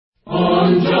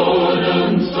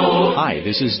Hi,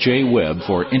 this is Jay Webb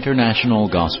for International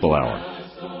Gospel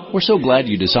Hour. We're so glad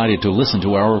you decided to listen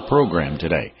to our program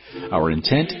today. Our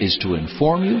intent is to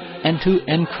inform you and to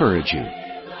encourage you.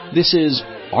 This is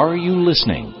Are You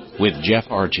Listening? With Jeff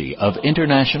Archie of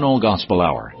International Gospel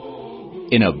Hour.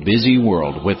 In a busy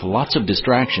world with lots of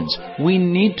distractions, we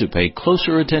need to pay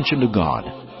closer attention to God.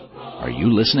 Are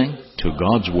you listening to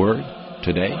God's Word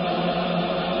today?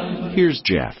 Here's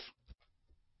Jeff.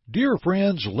 Dear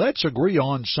friends, let's agree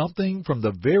on something from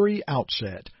the very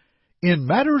outset. In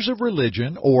matters of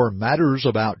religion or matters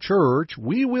about church,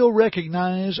 we will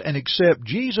recognize and accept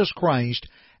Jesus Christ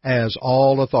as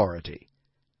all authority.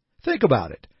 Think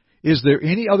about it. Is there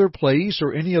any other place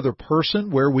or any other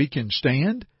person where we can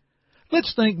stand?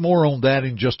 Let's think more on that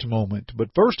in just a moment.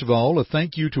 But first of all, a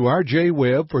thank you to our Jay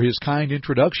Webb for his kind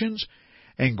introductions,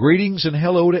 and greetings and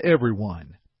hello to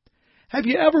everyone. Have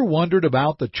you ever wondered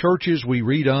about the churches we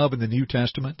read of in the New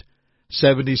Testament?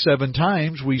 77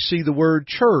 times we see the word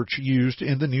church used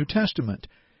in the New Testament.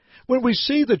 When we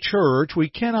see the church, we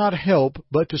cannot help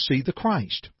but to see the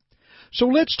Christ. So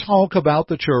let's talk about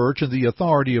the church and the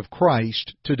authority of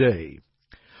Christ today.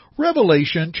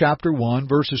 Revelation chapter 1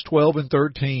 verses 12 and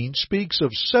 13 speaks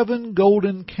of 7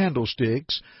 golden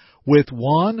candlesticks with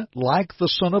one like the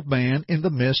Son of Man in the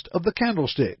midst of the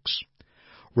candlesticks.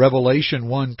 Revelation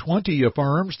 1:20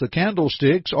 affirms the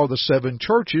candlesticks are the 7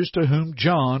 churches to whom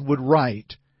John would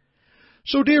write.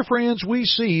 So, dear friends, we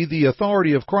see the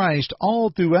authority of Christ all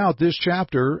throughout this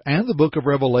chapter and the book of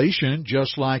Revelation,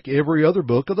 just like every other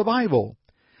book of the Bible.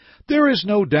 There is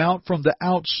no doubt from the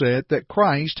outset that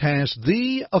Christ has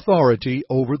the authority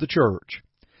over the church.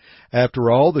 After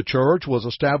all, the church was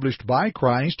established by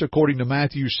Christ according to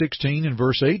Matthew 16 and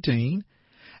verse 18,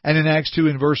 and in Acts 2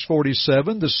 and verse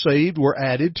 47, the saved were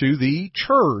added to the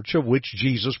church of which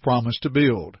Jesus promised to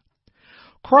build.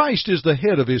 Christ is the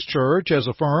head of His church as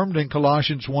affirmed in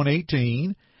Colossians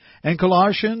 1:18 and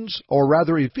Ephesians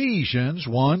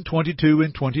 1:22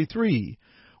 and 23.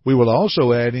 We will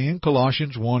also add in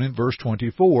Colossians 1 and verse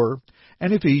 24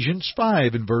 and Ephesians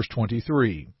 5 and verse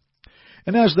 23.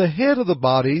 And as the head of the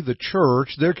body, the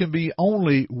church, there can be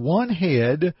only one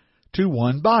head to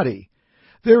one body.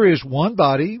 There is one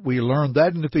body, we learned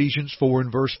that in Ephesians 4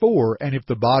 and verse 4, and if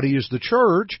the body is the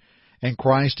church, and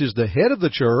Christ is the head of the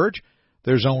church,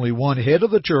 there's only one head of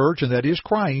the church, and that is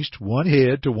Christ, one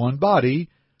head to one body,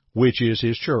 which is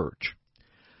His church.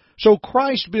 So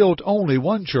Christ built only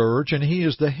one church, and He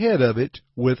is the head of it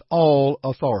with all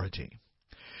authority.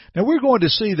 Now we're going to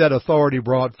see that authority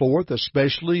brought forth,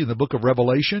 especially in the book of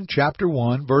Revelation, chapter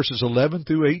 1, verses 11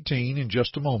 through 18 in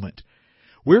just a moment.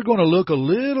 We're going to look a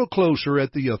little closer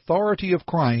at the authority of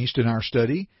Christ in our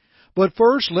study, but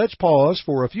first let's pause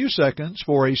for a few seconds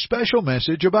for a special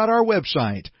message about our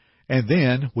website, and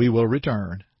then we will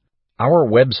return. Our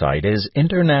website is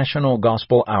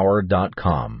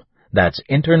internationalgospelhour.com. That's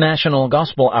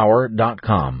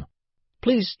internationalgospelhour.com.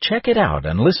 Please check it out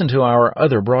and listen to our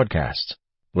other broadcasts.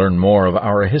 Learn more of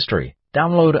our history,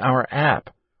 download our app,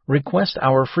 request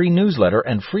our free newsletter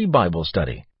and free Bible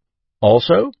study.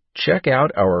 Also, check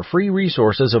out our free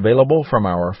resources available from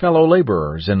our fellow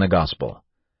laborers in the gospel.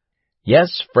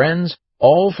 Yes, friends,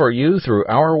 all for you through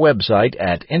our website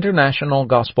at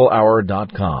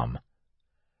internationalgospelhour.com.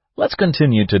 Let's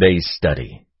continue today's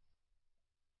study.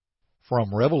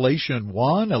 From Revelation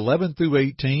 1:11 through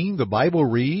 18, the Bible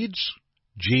reads,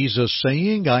 Jesus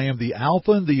saying, I am the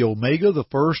Alpha and the Omega, the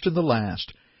first and the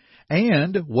last.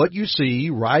 And what you see,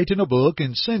 write in a book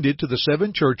and send it to the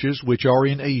 7 churches which are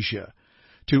in Asia.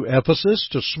 To Ephesus,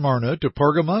 to Smyrna, to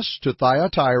Pergamos, to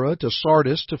Thyatira, to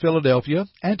Sardis, to Philadelphia,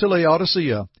 and to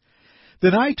Laodicea.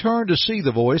 Then I turned to see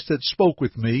the voice that spoke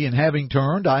with me, and having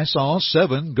turned, I saw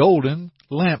 7 golden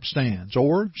lampstands,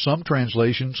 or some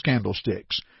translations,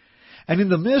 candlesticks. And in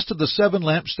the midst of the 7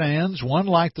 lampstands, one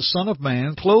like the Son of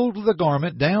Man, clothed with a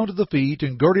garment down to the feet,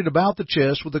 and girded about the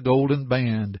chest with a golden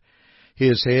band.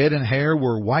 His head and hair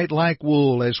were white like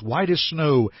wool, as white as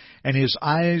snow, and his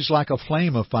eyes like a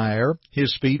flame of fire.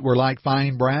 His feet were like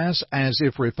fine brass, as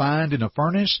if refined in a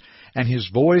furnace, and his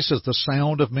voice as the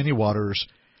sound of many waters.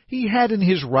 He had in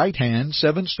his right hand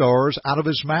 7 stars. Out of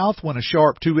his mouth went a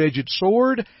sharp 2-edged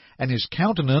sword, and his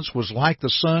countenance was like the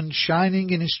sun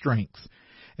shining in his strength.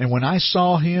 And when I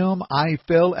saw him, I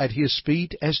fell at his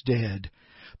feet as dead.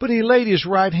 But he laid his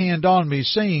right hand on me,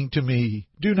 saying to me,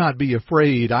 Do not be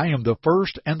afraid, I am the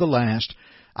first and the last.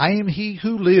 I am he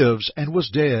who lives and was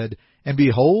dead, and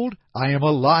behold, I am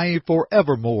alive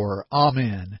forevermore.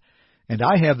 Amen. And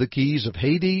I have the keys of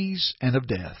Hades and of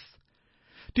death.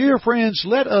 Dear friends,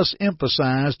 let us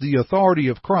emphasize the authority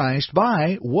of Christ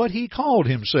by what He called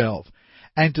Himself.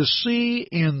 and to see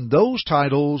in those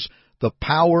titles the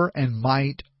power and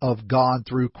might of God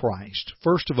through Christ.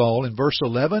 First of all, in verse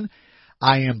 11,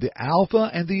 I am the Alpha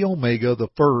and the Omega, the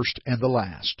first and the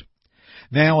last.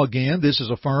 Now again, this is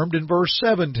affirmed in verse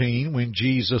 17 when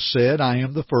Jesus said, I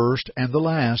am the first and the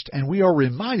last, and we are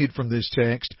reminded from this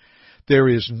text, there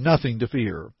is nothing to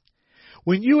fear.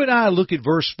 When you and I look at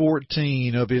verse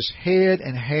 14 of his head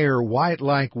and hair white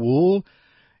like wool,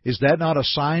 is that not a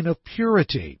sign of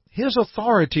purity? His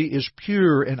authority is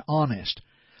pure and honest.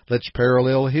 Let's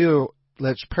parallel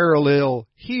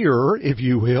here, if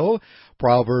you will,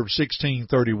 Proverbs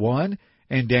 16:31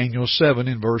 and Daniel 7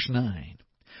 in verse 9.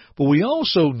 But we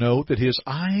also note that his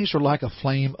eyes are like a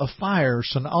flame of fire,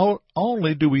 so not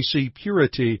only do we see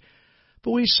purity,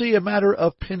 but we see a matter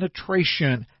of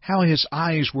penetration, how his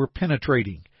eyes were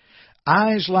penetrating.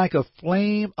 Eyes like a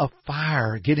flame of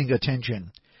fire getting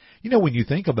attention. You know, when you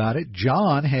think about it,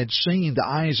 John had seen the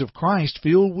eyes of Christ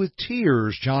filled with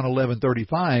tears, John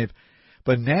 11:35,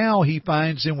 but now he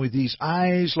finds them with these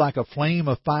eyes like a flame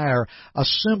of fire, a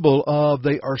symbol of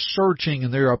they are searching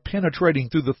and they are penetrating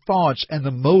through the thoughts and the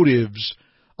motives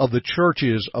of the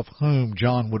churches of whom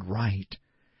John would write.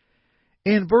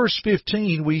 In verse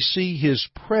 15, we see his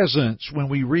presence when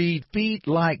we read feet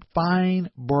like fine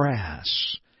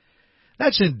brass.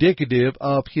 That's indicative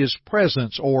of his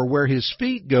presence, or where his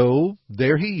feet go,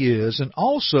 there he is, and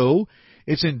also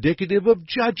it's indicative of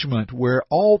judgment, where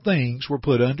all things were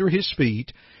put under his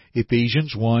feet,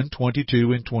 Ephesians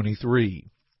 1:22 and 23.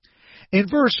 In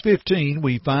verse 15,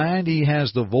 we find he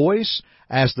has the voice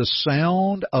as the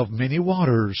sound of many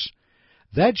waters.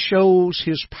 That shows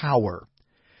his power.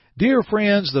 Dear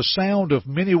friends, the sound of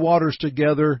many waters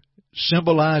together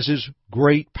symbolizes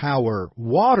great power.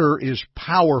 Water is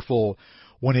powerful.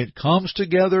 When it comes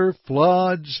together,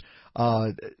 floods,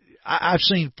 I've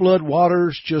seen flood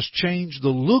waters just change the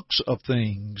looks of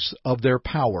things, of their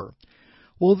power.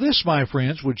 Well, this, my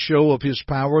friends, would show of his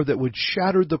power that would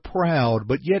shatter the proud,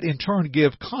 but yet in turn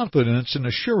give confidence and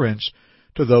assurance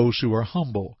to those who are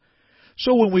humble.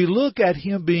 So when we look at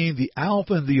him being the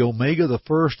Alpha and the Omega, the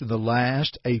first and the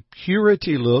last, a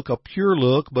purity look, a pure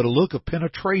look, but a look of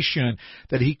penetration,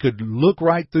 that he could look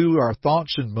right through our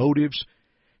thoughts and motives.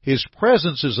 His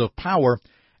presence is of power.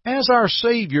 As our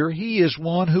Savior, he is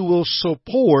one who will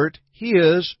support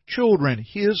his children,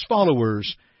 his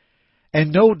followers.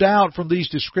 And no doubt from these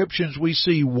descriptions we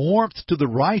see warmth to the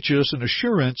righteous and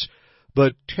assurance,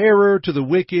 but terror to the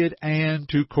wicked and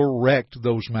to correct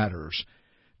those matters.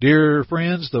 Dear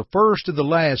friends, the first and the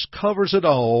last covers it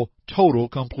all, total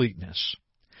completeness.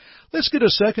 Let's get a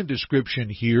second description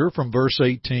here from verse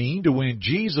 18 to when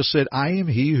Jesus said, I am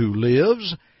he who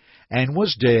lives and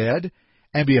was dead,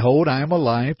 and behold, I am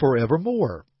alive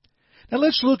forevermore. Now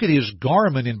let's look at his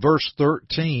garment in verse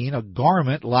 13, a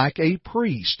garment like a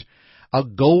priest, a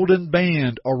golden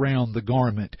band around the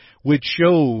garment, which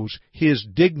shows his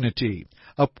dignity,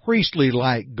 a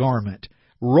priestly-like garment,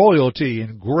 royalty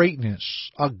and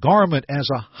greatness, a garment as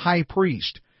a high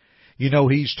priest. You know,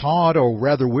 he's taught, or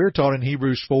rather we're taught in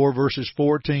Hebrews 4 verses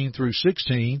 14 through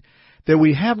 16, that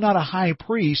we have not a high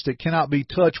priest that cannot be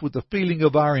touched with the feeling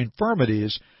of our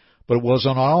infirmities, but was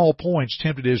on all points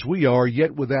tempted as we are,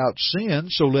 yet without sin,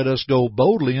 so let us go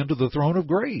boldly into the throne of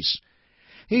grace.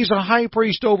 He's a high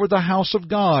priest over the house of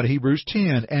God, Hebrews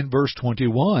 10 and verse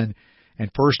 21,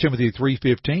 and 1 Timothy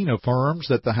 3:15 affirms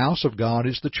that the house of God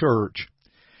is the church.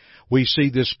 We see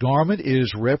this garment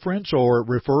is reference or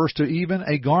refers to even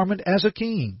a garment as a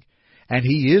king. And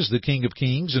he is the King of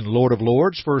Kings and Lord of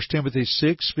Lords, 1 Timothy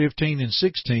 6:15 and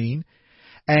 16.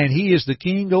 And he is the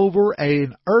king over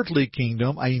an earthly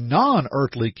kingdom, a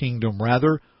non-earthly kingdom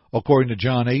rather, according to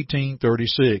John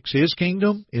 18:36. His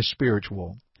kingdom is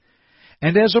spiritual.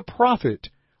 And as a prophet,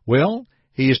 well,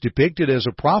 he is depicted as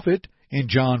a prophet in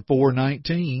John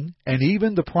 4:19, and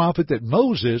even the prophet that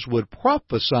Moses would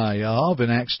prophesy of in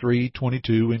Acts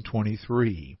 3:22 and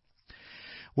 23.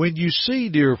 When you see,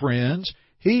 dear friends,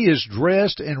 he is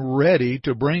dressed and ready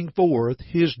to bring forth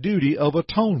his duty of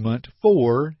atonement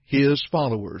for his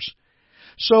followers.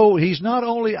 So he's not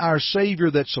only our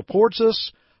Savior that supports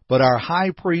us, but our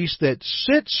high priest that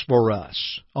sits for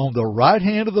us on the right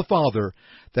hand of the Father,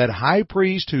 that high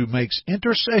priest who makes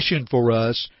intercession for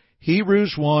us,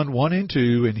 Hebrews 1:1 and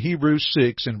 2, and Hebrews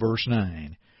 6 and verse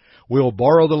 9. We'll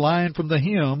borrow the line from the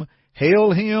hymn,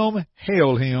 Hail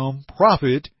him,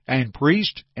 prophet and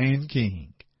priest and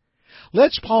king.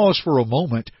 Let's pause for a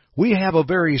moment. We have a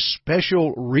very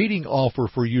special reading offer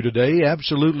for you today,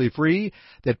 absolutely free,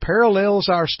 that parallels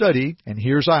our study, and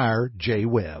here's our J.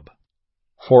 Webb.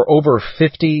 For over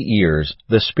 50 years,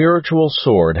 the spiritual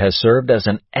sword has served as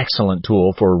an excellent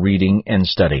tool for reading and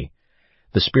study.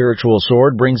 The Spiritual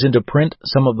Sword brings into print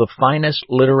some of the finest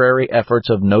literary efforts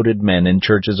of noted men in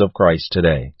churches of Christ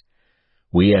today.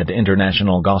 We at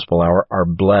International Gospel Hour are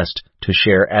blessed to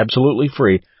share absolutely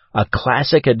free a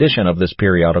classic edition of this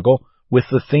periodical with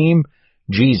the theme,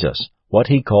 Jesus, What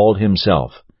He Called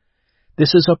Himself.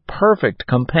 This is a perfect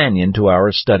companion to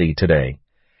our study today.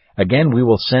 Again, we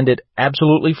will send it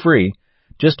absolutely free.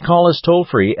 Just call us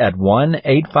toll-free at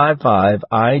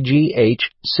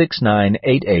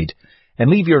 1-855-IGH-6988 and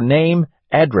leave your name,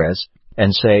 address,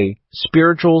 and say,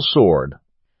 Spiritual Sword.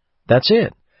 That's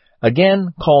it.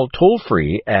 Again, call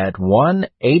toll-free at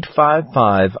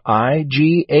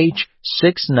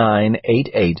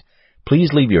 1-855-IGH-6988.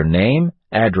 Please leave your name,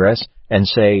 address, and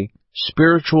say,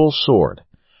 Spiritual Sword.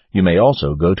 You may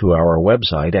also go to our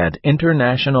website at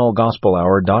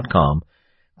internationalgospelhour.com,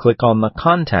 click on the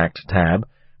Contact tab,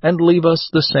 and leave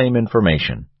us the same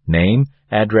information, name,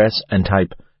 address, and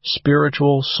type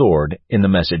Spiritual Sword in the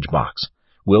message box.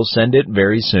 We'll send it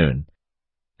very soon.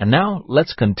 And now,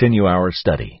 let's continue our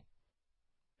study.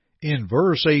 In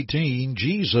verse 18,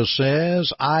 Jesus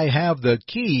says, I have the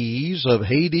keys of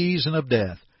Hades and of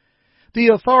death. The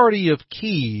authority of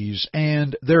keys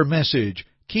and their message.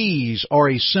 Keys are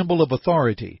a symbol of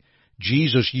authority.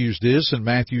 Jesus used this in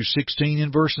Matthew 16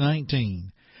 and verse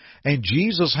 19. And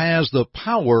Jesus has the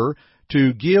power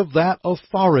to give that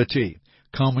authority.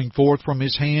 Coming forth from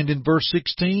His hand in verse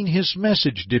 16, His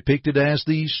message depicted as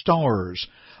these stars,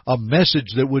 a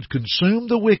message that would consume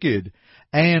the wicked,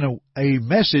 and a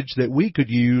message that we could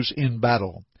use in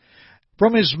battle.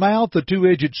 From His mouth, the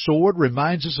two-edged sword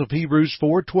reminds us of Hebrews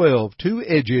 4:12,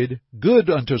 two-edged, good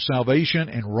unto salvation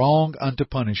and wrong unto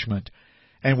punishment.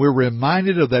 And we're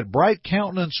reminded of that bright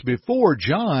countenance before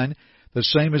John, the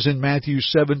same as in Matthew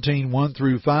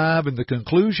 17:1-5, in the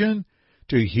conclusion,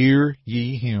 to hear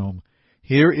ye Him.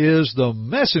 Here is the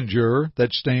messenger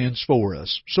that stands for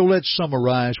us. So let's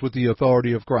summarize with the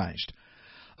authority of Christ.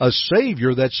 A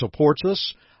Savior that supports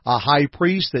us, a high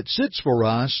priest that sits for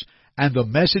us, and the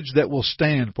message that will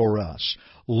stand for us.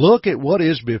 Look at what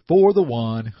is before the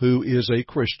one who is a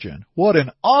Christian. What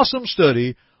an awesome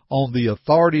study on the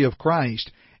authority of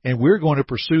Christ, and we're going to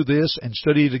pursue this and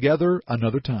study together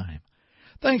another time.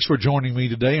 Thanks for joining me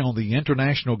today on the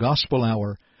International Gospel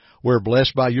Hour. We're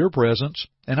blessed by your presence,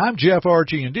 and I'm Jeff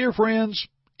Archie, and dear friends,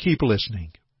 keep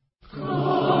listening.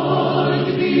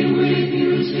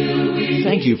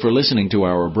 Thank you for listening to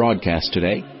our broadcast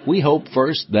today. We hope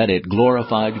first that it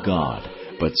glorified God,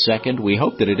 but second, we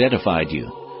hope that it edified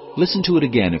you. Listen to it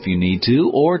again if you need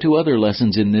to, or to other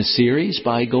lessons in this series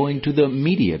by going to the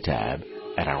Media tab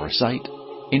at our site,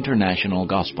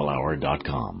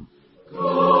 internationalgospelhour.com.